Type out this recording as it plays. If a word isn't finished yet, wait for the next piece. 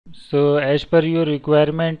So as per your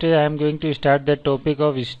requirement, I am going to start the topic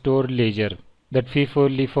of store ledger, that FIFO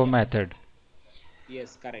LIFO Yeah. method.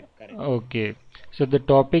 Yes. Correct. Correct. Okay. So the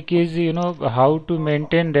topic is, how to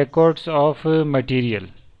maintain records of material,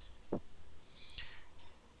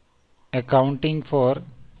 accounting for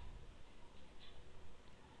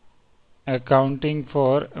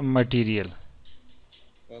material.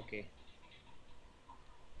 Okay.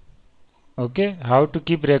 Okay, how to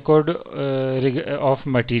keep record of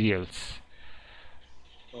materials.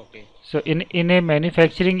 Okay. So in a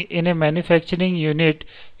manufacturing unit,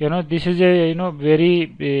 this is a very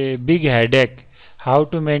big headache. How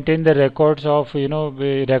to maintain the records of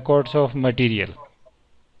records of material.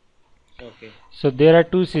 Okay. So there are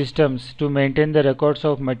two systems to maintain the records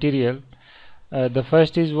of material. The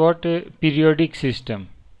first is what, periodic system.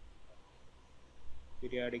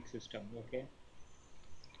 Periodic system. Okay.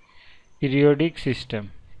 Periodic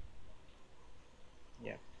system,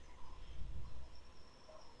 Yeah.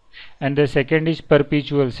 and the second is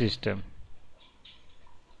perpetual system.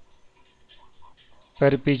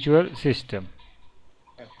 Perpetual system.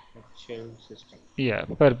 Perpetual system. Yeah,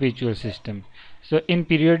 perpetual system. So in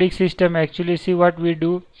periodic system, actually, see what we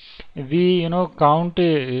do. We count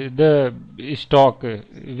the stock.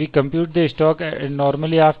 We compute the stock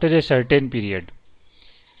normally after a certain period.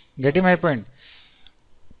 Getting my Okay. point?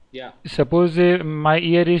 Yeah. Suppose my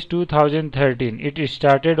year is 2013. It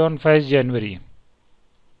started on 1st January.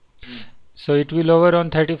 Mm. So it will over on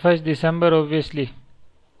 31st December, obviously.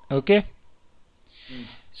 Okay. Mm.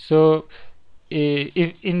 So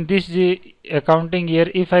if in this accounting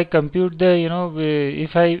year, if I compute the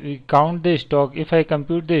if I count the stock, if I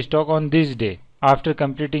compute the stock on this day after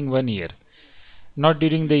completing 1 year, not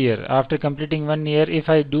during the Mm. year, after completing 1 year, if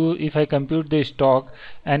I compute the stock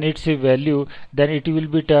and its a value, then it will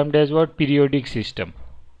be termed as what, periodic system.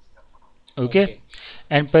 Okay. Okay.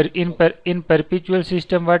 And Okay. in perpetual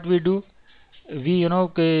system, what we do, we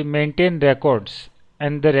maintain records,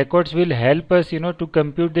 and the records will help us to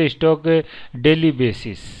compute the stock daily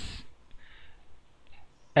basis.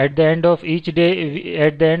 At the end of each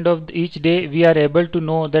day, we are able to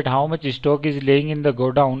know that how much stock is laying in the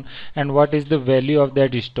godown and what is the value of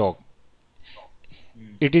that stock.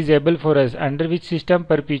 Mm. It is able for us under which system?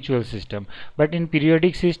 Perpetual system. But in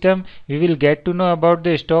periodic system, we will get to know about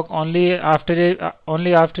the stock only after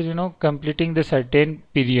completing the certain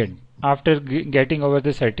period, after getting over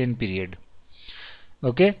the certain period.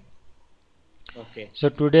 Okay. Okay. So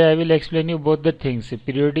today I will explain you both the things,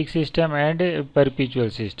 periodic system and perpetual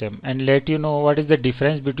system, and let you know what is the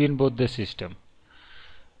difference between both the system.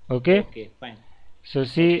 Okay. Okay. Fine. So Okay.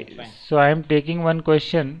 see, Fine. so I am taking one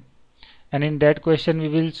question, and in that question we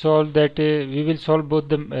will solve both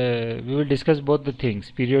the we will discuss both the things,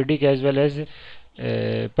 periodic as well as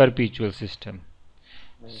perpetual system.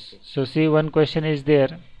 Okay. So see, one question is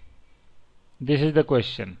there. This is the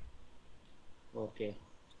question. Okay.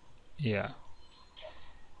 Yeah.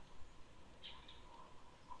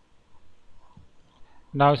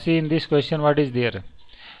 Now see, in this question what is there.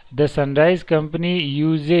 The Sunrise company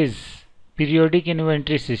uses periodic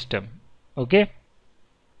inventory system. Okay.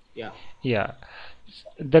 Yeah. Yeah.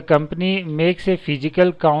 The company makes a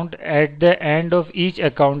physical count at the end of each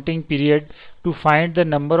accounting period to find the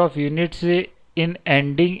number of units in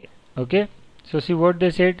ending. Okay. So see what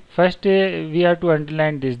they said. First, we have to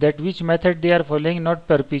underline this, that which method they are following, not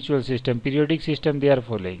perpetual system, periodic system they are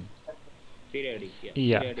following. Periodic. Yeah.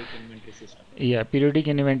 Yeah. Periodic inventory system. Yeah, periodic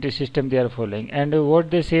inventory system they are following. And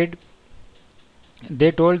what they said,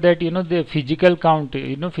 they told that the physical count,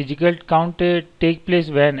 physical count take place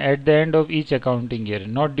when, at the end of each accounting year,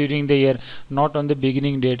 not during the year, not on the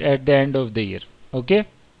beginning date, at the end of the year. Okay.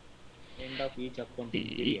 End of each accounting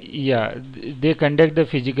period. Okay. Yeah, they conduct the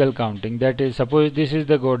physical counting, that is, suppose this is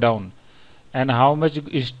the go down, and how much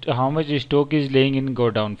stock is laying in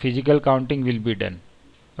go down, physical counting will be done.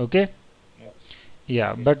 Okay. Yeah.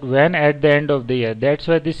 Yeah, Okay. but when, at the end of the year, that's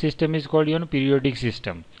why this system is called periodic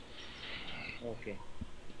system. Okay.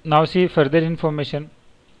 Now see further information.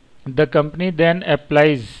 The company then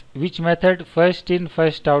applies which method? First in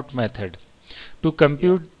first out method to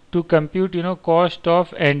Yeah. compute cost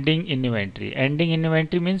of ending inventory. Ending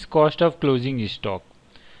inventory means cost of closing stock.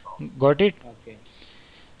 Got it? Okay.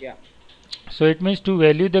 Yeah. So it means to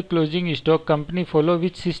value the closing stock, company follow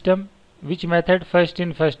which system? Which method? First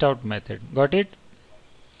in first out method. Got it?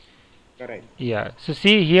 Correct. Yeah. So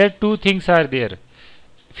see, here two things are there.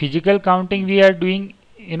 Physical counting Mm. we are doing,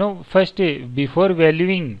 first, before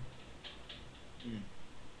valuing. Mm.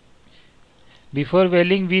 Before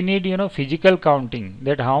valuing, we need physical counting,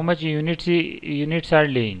 that how much units are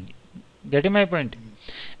laying. Get my point? Mm.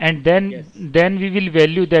 and then Yes. then we will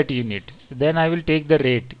value that unit. Then I will take the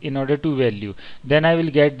rate in order to value, then I will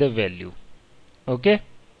get the value. Okay.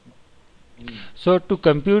 So to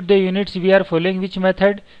compute the units we are following which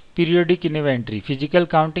method? Periodic inventory. Physical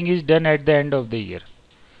counting is done at the end of the year.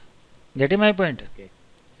 Getting my point? Okay.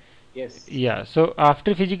 Yes. Yeah. So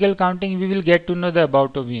after physical counting we will get to know the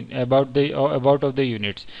about of the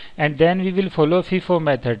units, and then we will follow FIFO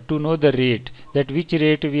method to know the rate, that which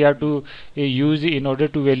rate we are to use in order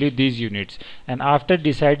to value these units. And after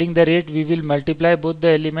deciding the rate we will multiply both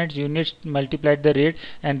the elements, units multiplied the rate,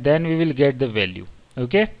 and then we will get the value.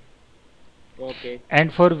 Okay. Okay.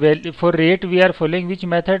 And for rate we are following which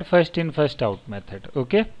method? First in first out method.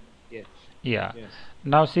 Okay. Yes. Yeah. Yes.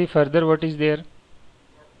 Now see further what is there.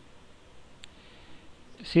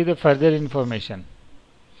 See the further information.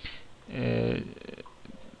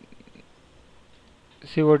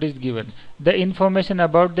 See what is given. The information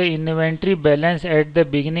about the inventory balance at the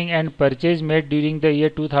beginning and purchase made during the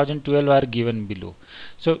year 2012 are given below.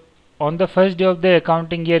 So on the first day of the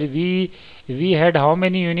accounting year we had how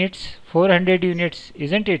many units? 400 units,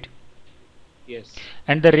 isn't it? Yes.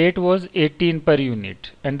 And the rate was 18 per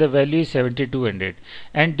unit and the value is 7200.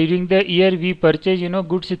 And during the year we purchase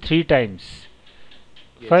goods 3 times.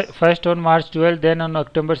 Yes. First on March 12, then on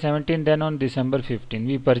October 17, then on December 15.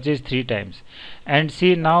 We purchased 3 times. And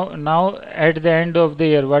see now at the end of the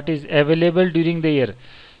year what is available during the year.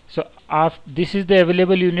 So this is the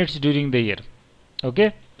available units during the year.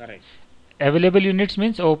 Okay. Correct. Available units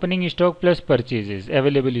means opening stock plus purchases,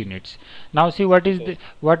 available units. Now see what is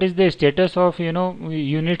the status of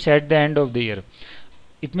units at the end of the year.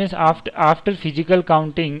 It means after physical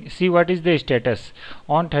counting, see what is the status.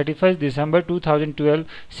 On 31st December 2012,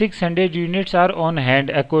 600 units are on hand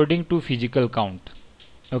according to physical count.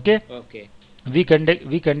 Okay. Okay. We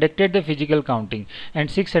conducted the physical counting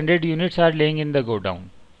and 600 units are laying in the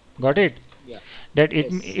godown. Got it? Yeah. That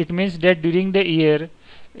Yes. it means that during the year,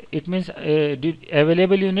 it means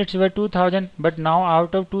available units were 2000, but now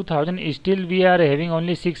out of 2000 still we are having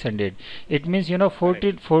only 600. It means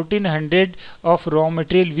 1400 of raw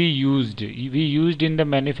material we used in the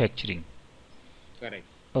manufacturing. Correct.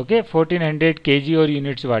 Okay. 1400 kg or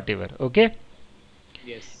units whatever. Okay.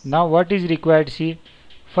 Yes. Now what is required? See,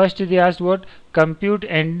 first they asked what? Compute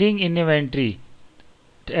ending inventory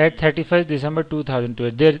at 31st December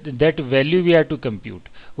 2012. That value we have to compute.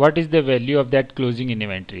 What is the value of that closing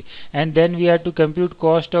inventory? And then we have to compute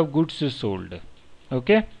cost of goods sold.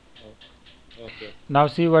 Okay. Okay. Now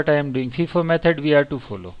see what I am doing. FIFO method we have to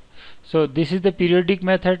follow. So this is the periodic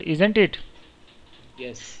method, isn't it?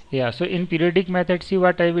 Yes. Yeah. So in periodic method, see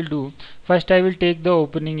what I will do. First I will take the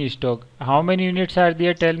opening stock. How many units are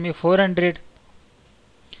there? Tell me. 400.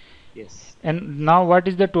 Yes. And now what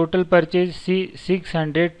is the total purchase? See,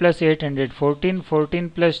 600 plus 800, 14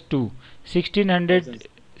 plus 2,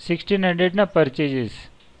 1600 na purchases.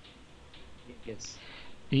 Yes.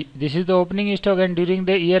 This is the opening stock, and during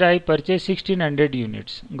the year I purchased 1600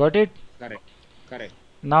 units. Got it? Correct. Correct.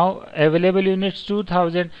 Now available units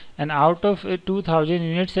 2000, and out of 2000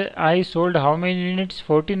 units I sold how many units?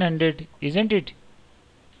 1400, isn't it?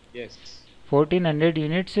 Yes. 1400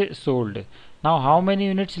 units sold. Now how many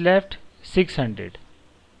units left? 600.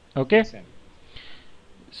 Okay.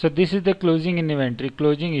 So this is the closing inventory,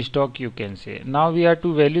 closing stock you can say. Now we have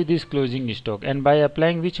to value this closing stock, and by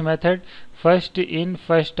applying which method? First in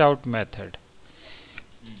first out method.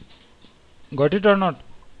 Got it or not?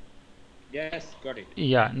 Yes. Got it.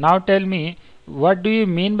 Yeah. Now tell me, what do you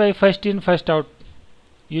mean by first in first out?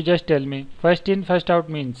 You just tell me. First in first out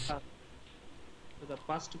means The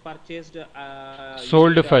first purchased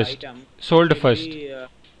sold unit first. item Sold will first. be,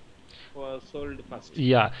 was sold first.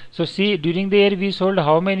 Yeah. So see, during the year we sold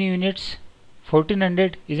how many units?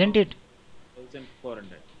 1400, isn't it?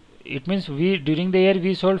 1400. It means during the year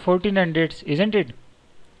we sold 1400s, isn't it?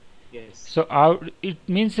 Yes. So it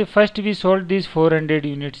means first we sold these 400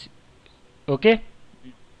 units. Okay.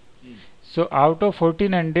 So out of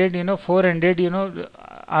 1400, 400,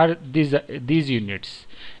 are these units,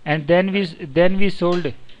 and then we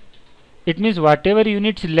sold. It means whatever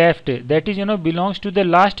units left, that is belongs to the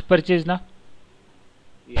last purchase, na.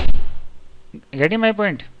 Yeah. Getting my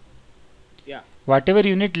point? Yeah. Whatever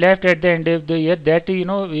unit left at the end of the year, that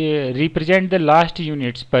represent the last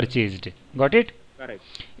units purchased. Got it? Correct.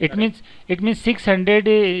 It Correct. means 600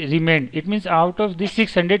 remained. It means out of this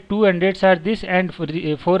 600, 200s are this and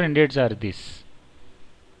 400s are this.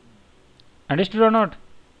 Understood or not?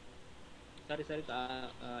 Sorry.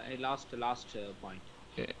 I lost last point.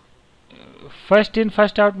 First in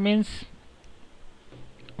first out means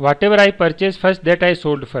whatever I purchased first, that I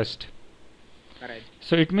sold first. Correct.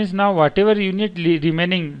 So it means now whatever unit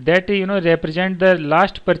remaining, that represent the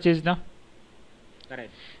last purchase now. Correct.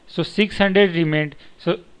 So 600 remained.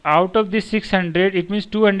 So out of this 600, it means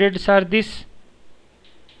 200s are this,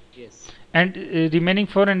 Yes. and remaining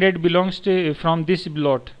 400 belongs to from this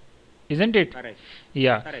lot, isn't it? Correct.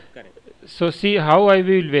 Yeah. Correct. Correct. So see how I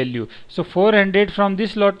will value. So 400 from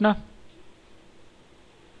this lot now.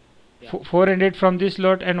 Yeah. 400 from this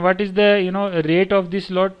lot, and what is the rate of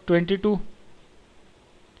this lot? 22.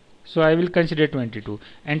 So I will consider 22,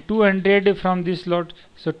 and 200 from this lot.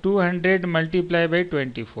 So 200 multiplied by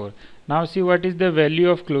 24. Now see what is the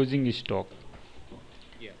value of closing stock.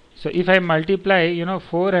 Yeah. So if I multiply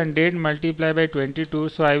 400 multiplied by 22,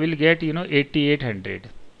 so I will get 8800.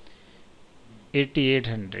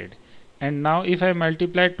 8800. And now if I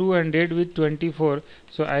multiply 200 with 24,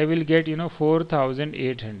 so I will get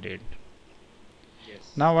 4800.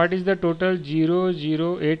 Yes. Now what is the total? 0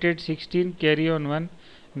 0 8 8 16, carry on 1,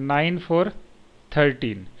 9 4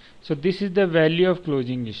 13. So this is the value of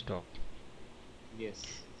closing stock.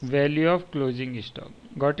 Yes. Value of closing stock.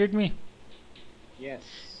 Got it me? Yes.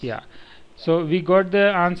 Yeah. So we got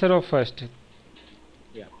the answer of first.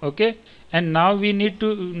 Yeah. Okay. And now we need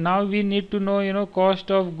to know cost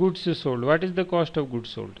of goods sold. What is the cost of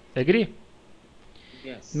goods sold? Agree?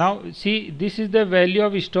 Yes. Now see, this is the value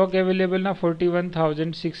of stock available now,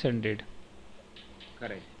 41,600.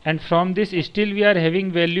 Correct. And from this still we are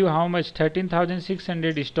having value how much?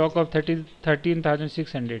 13,600, stock of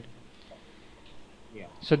 13,600. Yeah.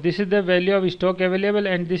 So this is the value of stock available,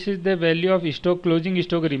 and this is the value of stock, closing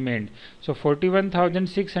stock remained. So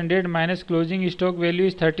 41,600 minus closing stock value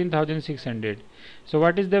is 13,600. So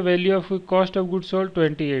what is the value of cost of goods sold?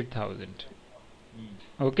 28,000.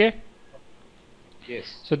 Okay.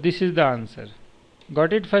 Yes. So this is the answer.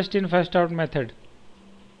 Got it? First in first out method.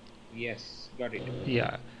 Yes. Got it.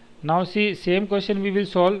 Yeah. Now see, same question we will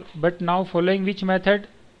solve, but now following which method?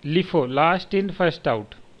 LIFO, last in first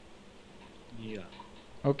out. Yeah.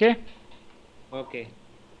 Okay. Okay.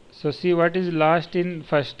 So see what is last in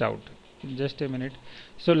first out. Just a minute.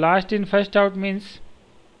 So last in first out means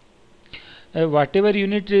whatever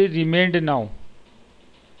unit remained now.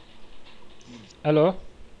 Hello.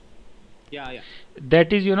 Yeah. Yeah.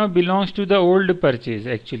 That is belongs to the old purchase.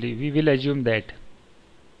 Actually, we will assume that.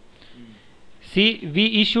 See,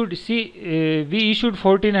 we issued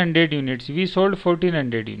 1400 units. We sold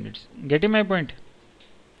 1400 units. Getting my point?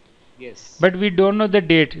 Yes. But we don't know the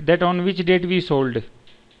date, that on which date we sold.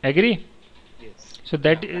 Agree? Yes. So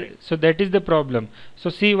that is the problem. So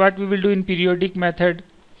see what we will do in periodic method.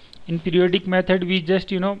 In periodic method we just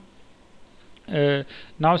now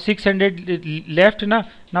 600 left na.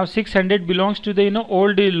 Now 600 belongs to the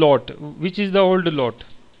old lot. Which is the old lot?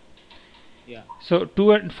 Yeah. So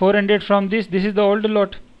 400 from this is the old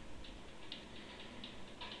lot.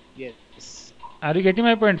 Yes. Are you getting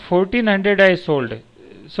my point? 1400 I sold.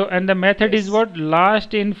 So and the method is Yes. what?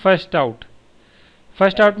 Last in first out.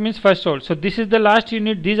 First out means first sold. So this is the last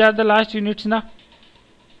unit. These are the last units now.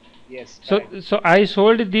 Yes. So Correct. so I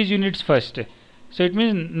sold these units first. So it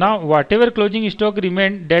means now whatever closing stock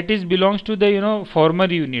remained, that is belongs to the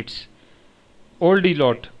former units. Old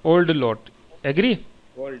lot. Agree?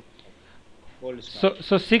 Old stock.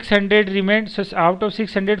 So 600 remained. So out of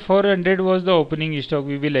 600, 400 was the opening stock.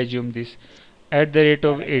 We will assume this at the rate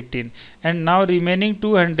of 18. And now remaining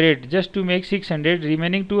 200, just to make 600,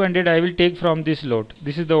 remaining 200 I will take from this lot.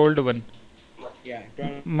 This is the old one. Yeah.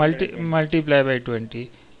 Multiply by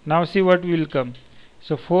 20. Now see what will come.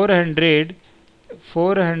 So 400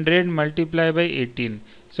 multiply by 18.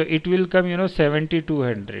 So it will come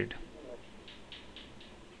 7200.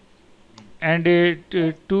 And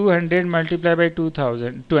 200 multiply by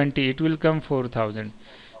 2020, it will come 4000.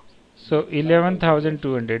 So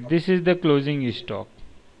 11,200. This is the closing stock.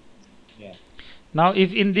 Yeah. Now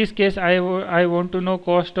if in this case I want to know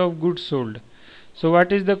cost of goods sold. So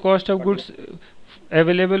what is the cost of goods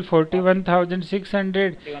available?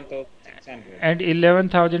 41,600 41,600. and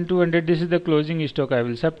 11,200. This is the closing stock. I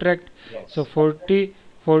will subtract. Yes. So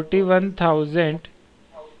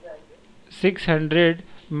 41,600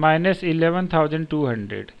 minus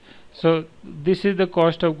 11,200. So this is the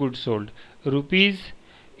cost of goods sold. Rupees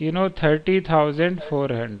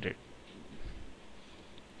 30,400.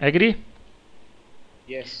 Agree?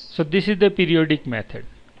 Yes. So this is the periodic method.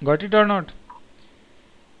 Got it or not?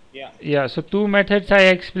 Yeah. Yeah. So two methods I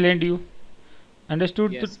explained you.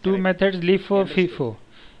 Understood? Yes, Two correct. methods, LIFO, Understood. FIFO.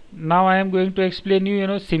 Now I am going to explain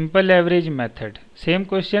you simple average method. Same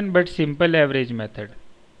question but simple average method.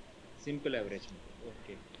 Simple average.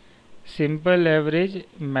 Okay. Simple average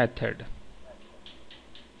method.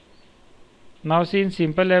 Now see, in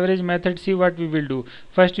simple average method, see what we will do.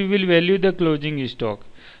 First we will value the closing stock.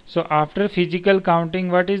 So after physical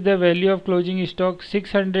counting, what is the value of closing stock?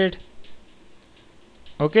 600.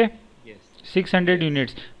 Okay, Yes. 600 Yes.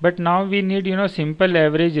 units. But now we need, simple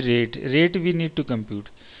average rate we need to compute.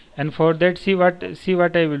 And for that, see what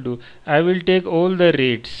I will do. I will take all the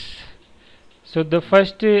rates. So the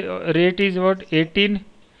first rate is what? 18,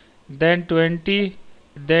 then 20,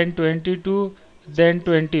 then 22, then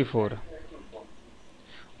 24.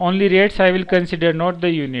 Only rates I will consider, not the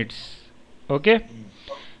units. Okay. Mm.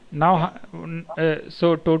 Now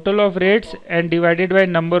so total of rates and divided by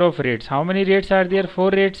number of rates. How many rates are there? 4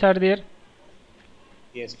 rates are there.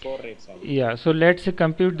 Yes, 4 rates are there. Yeah, so let's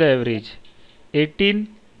compute the average.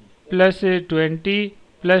 18 plus 20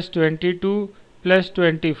 plus 22 plus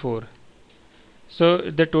 24. So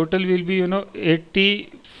the total will be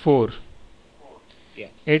 84. Yeah.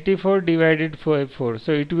 84 divided by 4.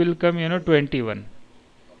 So it will come 21.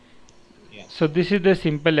 Yeah. So this is the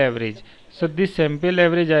simple average. So this sample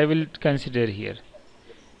average I will consider here.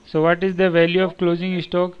 So what is the value of closing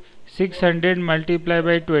stock? 600 multiplied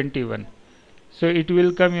by 21. So it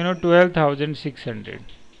will come 12,600.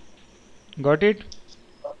 Got it?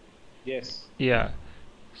 Yes. Yeah.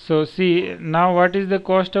 So see, now what is the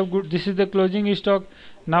cost of goods? This is the closing stock.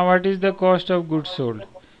 Now what is the cost of goods sold?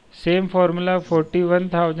 Same formula,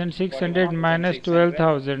 41,600 minus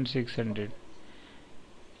 12,600.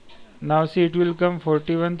 Now see, it will come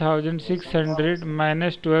 41,600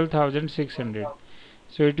 minus 12,600.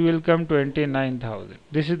 So it will come 29,000.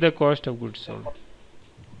 This is the cost of goods sold.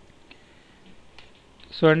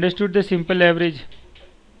 So understood the simple average?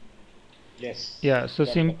 Yes. Yeah. So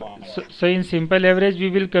Got the point. so in simple average we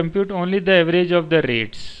will compute only the average of the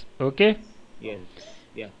rates. Okay. Yes.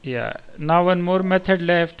 Yeah. Yeah. Now one more method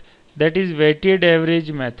left, that is weighted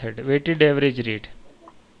average method, weighted average rate.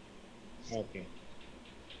 Okay.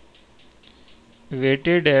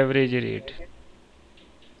 Weighted average rate.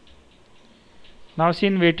 Now see,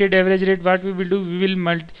 in weighted average rate what we will do, we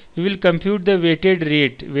will compute the weighted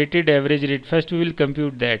rate, weighted average rate. First we will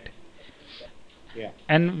compute that, Yeah.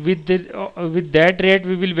 and with that rate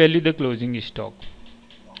we will value the closing stock.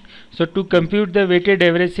 So to compute the weighted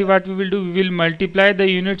average, see what we will do, we will multiply the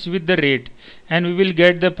units with the rate and we will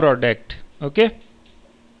get the product. Okay.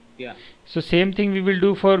 Yeah. So same thing we will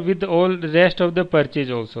do for with all the rest of the purchase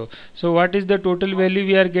also. So what is the total value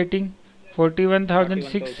we are getting?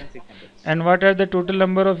 41,600. 41,600. And what are the total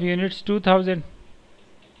number of units? 2000.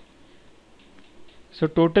 So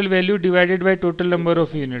total value divided by total number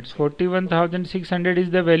of units. 41,600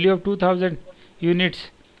 is the value of 2000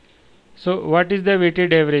 units. So what is the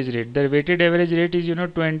weighted average rate? The weighted average rate is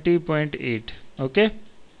 20.8. Okay.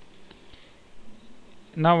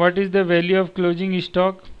 Now what is the value of closing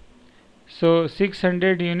stock? So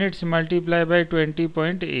 600 units multiplied by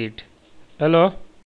 20.8. Hello.